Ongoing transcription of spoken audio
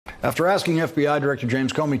After asking FBI Director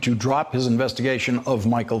James Comey to drop his investigation of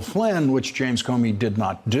Michael Flynn, which James Comey did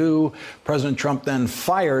not do, President Trump then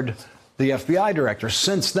fired the FBI director.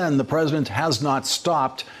 Since then, the president has not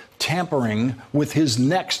stopped tampering with his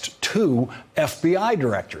next two FBI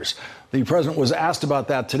directors. The president was asked about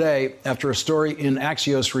that today after a story in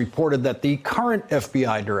Axios reported that the current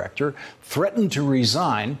FBI director threatened to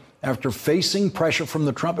resign after facing pressure from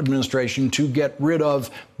the Trump administration to get rid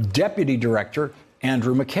of Deputy Director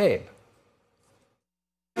Andrew McCabe.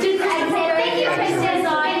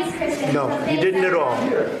 No, he didn't at all.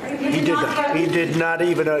 He did not. He did not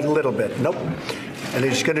even a little bit. Nope. And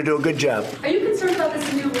he's going to do a good job. Are you concerned about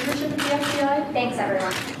this new leadership at the FBI? Thanks,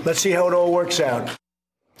 everyone. Let's see how it all works out.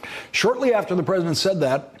 Shortly after the president said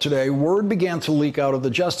that today, word began to leak out of the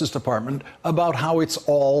Justice Department about how it's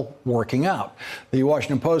all working out. The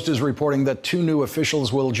Washington Post is reporting that two new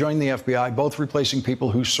officials will join the FBI, both replacing people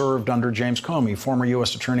who served under James Comey. Former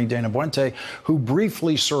U.S. Attorney Dana Boente, who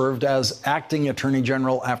briefly served as acting Attorney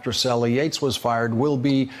General after Sally Yates was fired, will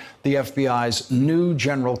be the FBI's new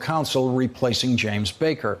general counsel, replacing James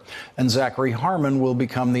Baker. And Zachary Harmon will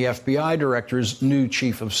become the FBI director's new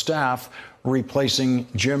chief of staff, replacing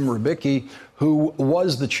Jim Rubicki, who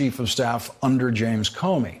was the chief of staff under James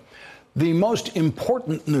Comey. The most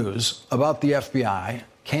important news about the FBI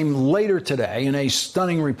came later today in a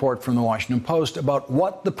stunning report from the Washington Post about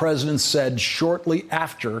what the president said shortly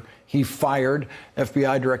after he fired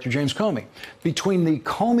FBI Director James Comey. Between the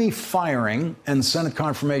Comey firing and Senate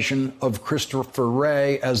confirmation of Christopher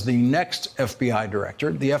Wray as the next FBI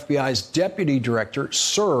director, the FBI's deputy director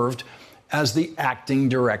served as the acting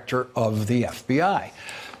director of the FBI.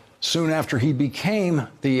 Soon after he became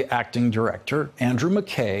the acting director, Andrew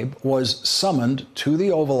McCabe was summoned to the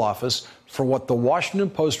Oval Office for what the Washington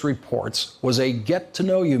Post reports was a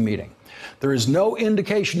get-to-know-you meeting. There is no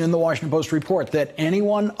indication in the Washington Post report that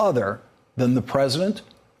anyone other than the president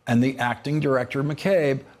and the acting director,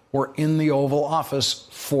 McCabe, were in the Oval Office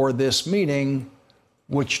for this meeting,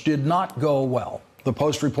 which did not go well. The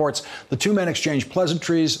Post reports the two men exchanged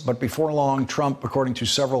pleasantries, but before long, Trump, according to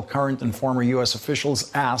several current and former U.S.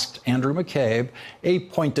 officials, asked Andrew McCabe a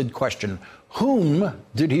pointed question. Whom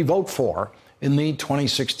did he vote for in the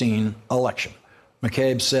 2016 election?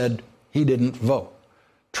 McCabe said he didn't vote.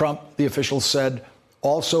 Trump, the officials said,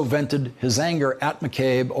 also vented his anger at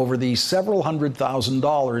McCabe over the several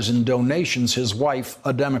 $100,000 in donations his wife,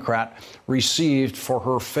 a Democrat, received for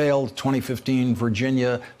her failed 2015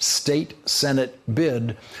 Virginia State Senate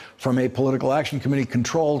bid from a political action committee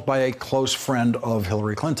controlled by a close friend of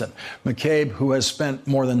Hillary Clinton. McCabe, who has spent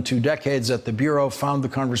more than 2 decades at the Bureau, found the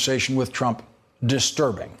conversation with Trump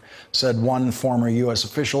disturbing, said one former U.S.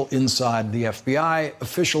 official inside the FBI.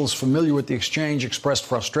 Officials familiar with the exchange expressed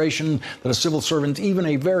frustration that a civil servant, even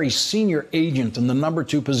a very senior agent in the number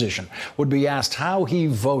 2 position, would be asked how he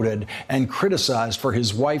voted and criticized for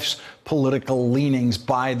his wife's political leanings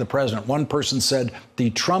by the president. One person said the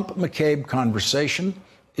Trump-McCabe conversation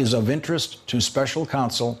is of interest to special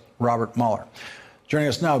counsel Robert Mueller. Joining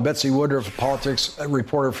us now, Betsy Woodruff, a politics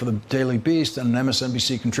reporter for the Daily Beast and an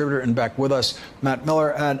MSNBC contributor, and back with us, Matt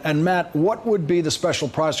Miller. And Matt, what would be the special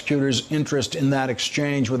prosecutor's interest in that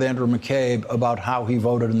exchange with Andrew McCabe about how he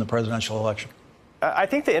voted in the presidential election? I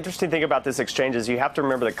think the interesting thing about this exchange is you have to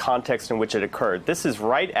remember the context in which it occurred. This is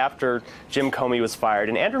right after Jim Comey was fired,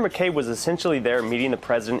 and Andrew McCabe was essentially there meeting the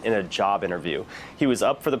president in a job interview. He was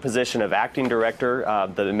up for the position of acting director.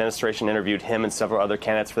 The administration interviewed him and several other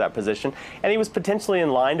candidates for that position, and he was potentially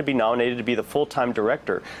in line to be nominated to be the full-time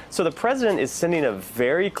director. So the president is sending a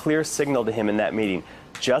very clear signal to him in that meeting,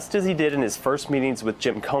 just as he did in his first meetings with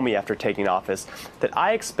Jim Comey after taking office, that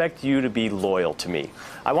I expect you to be loyal to me.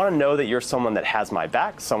 I want to know that you're someone that has my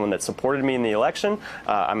back, someone that supported me in the election.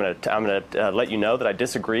 I'm going to let you know that I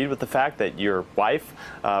disagreed with the fact that your wife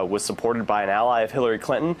was supported by an ally of Hillary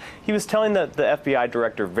Clinton. He was telling the FBI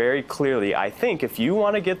director very clearly, I think if you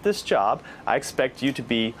want to get this job, I expect you to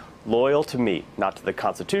be loyal to me, not to the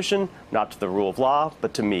Constitution, not to the rule of law,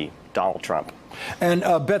 but to me, Donald Trump. And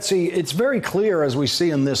Betsy, it's very clear, as we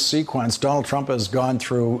see in this sequence, Donald Trump has gone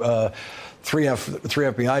through three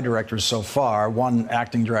FBI directors so far, 1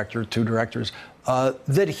 acting director, 2 directors,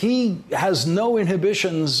 that he has no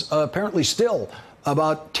inhibitions, apparently still,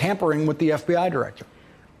 about tampering with the FBI director.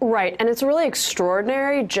 Right, and it's really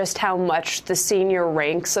extraordinary just how much the senior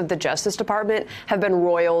ranks of the Justice Department have been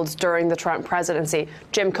roiled during the Trump presidency.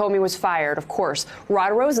 Jim Comey was fired, of course.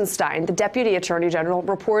 Rod Rosenstein, the Deputy Attorney General,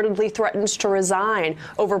 reportedly threatens to resign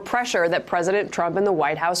over pressure that President Trump and the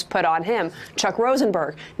White House put on him. Chuck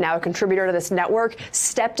Rosenberg, now a contributor to this network,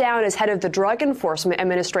 stepped down as head of the Drug Enforcement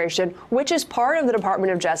Administration, which is part of the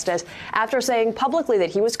Department of Justice, after saying publicly that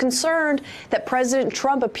he was concerned that President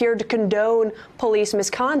Trump appeared to condone police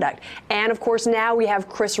misconduct. And, of course, now we have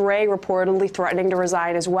Chris Wray reportedly threatening to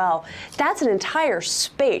resign as well. That's an entire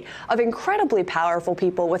spate of incredibly powerful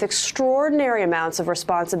people with extraordinary amounts of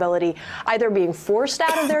responsibility, either being forced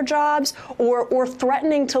out of their jobs or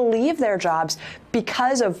threatening to leave their jobs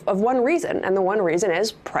because of one reason, and the one reason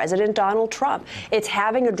is President Donald Trump. It's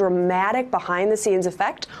having a dramatic behind-the-scenes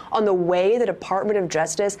effect on the way the Department of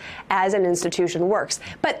Justice as an institution works.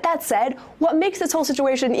 But that said, what makes this whole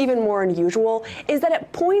situation even more unusual is that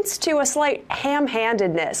it points to a slight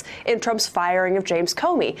ham-handedness in Trump's firing of James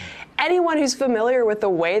Comey. Anyone who's familiar with the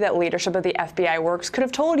way that leadership of the FBI works could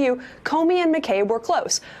have told you Comey and McCabe were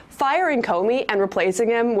close. Firing Comey and replacing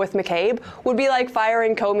him with McCabe would be like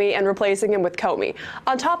firing Comey and replacing him with Comey.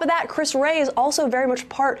 On top of that, Chris Wray is also very much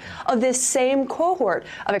part of this same cohort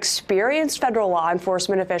of experienced federal law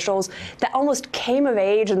enforcement officials that almost came of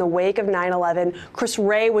age in the wake of 9/11. Chris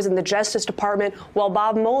Wray was in the Justice Department while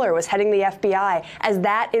Bob Mueller was heading the FBI, as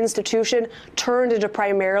that institution turned into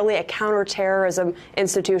primarily a counterterrorism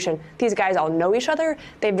institution. These guys all know each other.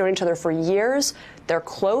 They've known each other for years. They're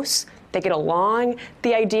close. They get along.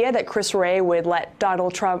 The idea that Chris Wray would let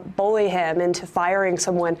Donald Trump bully him into firing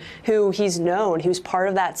someone who he's known, who's part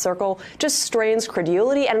of that circle, just strains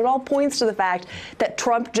credulity, and it all points to the fact that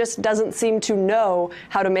Trump just doesn't seem to know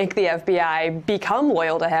how to make the FBI become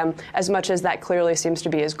loyal to him, as much as that clearly seems to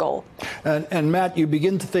be his goal. And Matt, you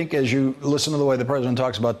begin to think, as you listen to the way the president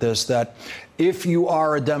talks about this, that if you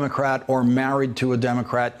are a Democrat or married to a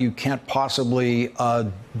Democrat, you can't possibly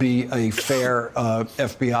be a fair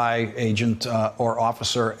FBI agent or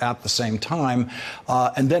officer at the same time.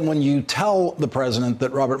 And then when you tell the president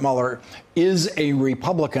that Robert Mueller is a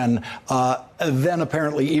Republican, then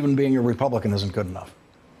apparently even being a Republican isn't good enough.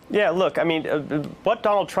 Yeah, look, I mean, what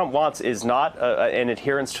Donald Trump wants is not an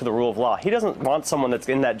adherence to the rule of law. He doesn't want someone that's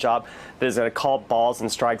in that job that is going to call balls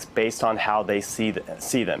and strikes based on how they see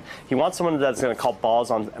them. He wants someone that's going to call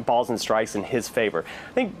balls and strikes in his favor.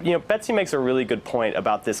 I think, Betsy makes a really good point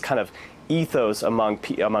about this kind of ethos among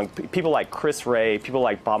people like Chris Wray, people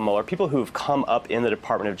like Bob Mueller, people who've come up in the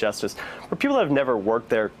Department of Justice, or people that have never worked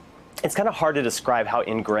there. It's kind of hard to describe how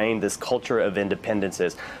ingrained this culture of independence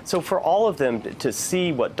is. So for all of them to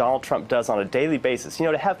see what Donald Trump does on a daily basis,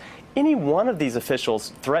 to have any one of these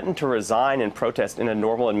officials threaten to resign and protest in a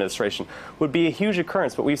normal administration would be a huge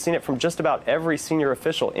occurrence. But we've seen it from just about every senior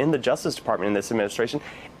official in the Justice Department in this administration.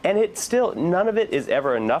 And none of it is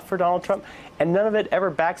ever enough for Donald Trump, and none of it ever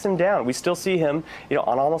backs him down. We still see him,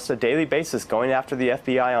 on almost a daily basis going after the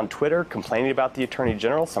FBI on Twitter, complaining about the Attorney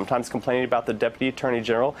General, sometimes complaining about the Deputy Attorney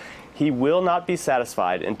General. He will not be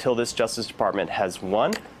satisfied until this Justice Department has,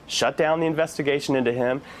 one, shut down the investigation into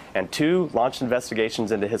him, and two, launched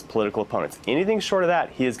investigations into his political opponents. Anything short of that,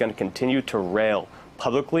 he is going to continue to rail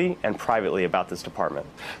publicly and privately about this department.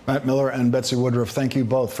 Matt Miller and Betsy Woodruff, thank you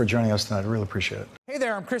both for joining us tonight. I really appreciate it. Hey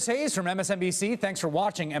there, I'm Chris Hayes from MSNBC. Thanks for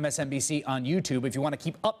watching MSNBC on YouTube. If you want to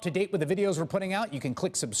keep up to date with the videos we're putting out, you can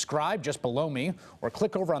click subscribe just below me, or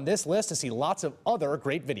click over on this list to see lots of other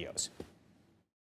great videos.